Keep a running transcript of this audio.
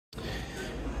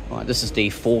Right, this is the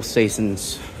Four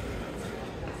Seasons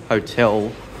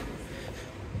Hotel.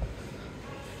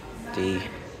 Here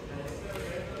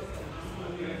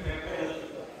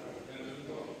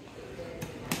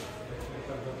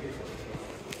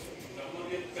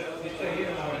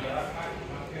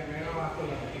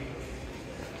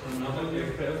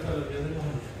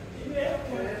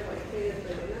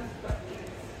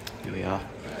we are.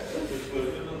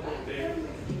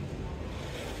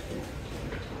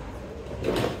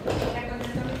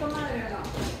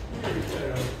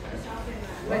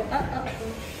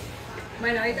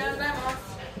 Bueno, ahorita nos vemos.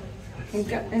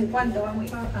 ¿En cuánto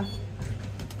vamos a?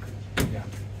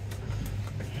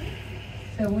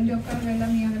 Según yo cargué la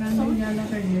mía grande y ya la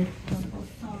perdí.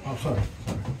 Oh, sorry.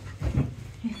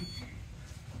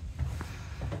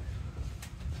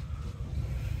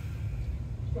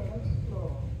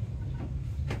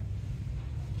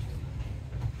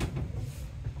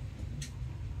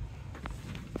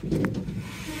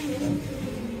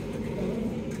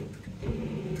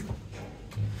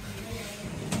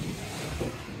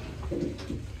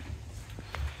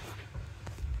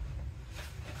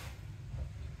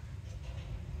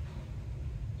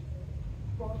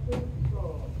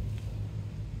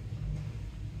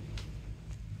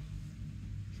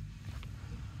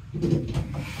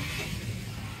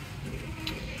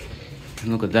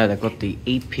 And look at that, they've got the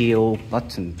EPL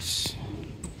buttons.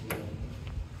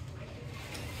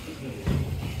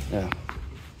 Yeah.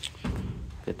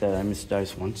 Bet that I missed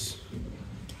those once.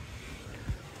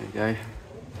 There you go.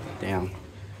 Down.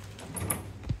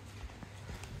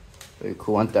 Very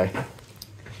cool, aren't they?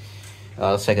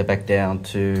 Let's take it back down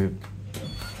to...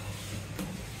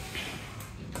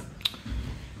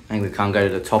 I think we can't go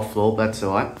to the top floor, but that's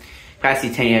alright.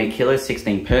 Capacity 10 kilos,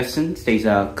 16 persons. These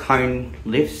are cone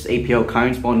lifts, EPL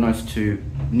cones, one nice to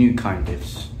new cone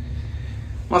lifts.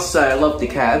 Must say, I love the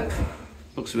cab.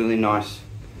 Looks really nice.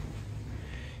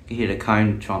 You can hear the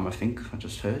cone chime, I think, I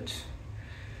just heard.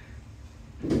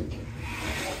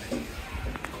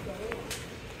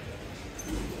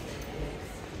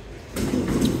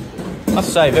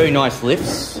 Must say, very nice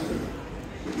lifts.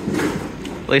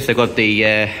 At least I got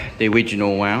the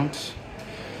original ones,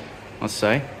 must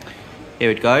say. Here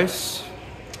it goes,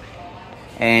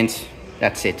 and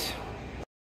that's it.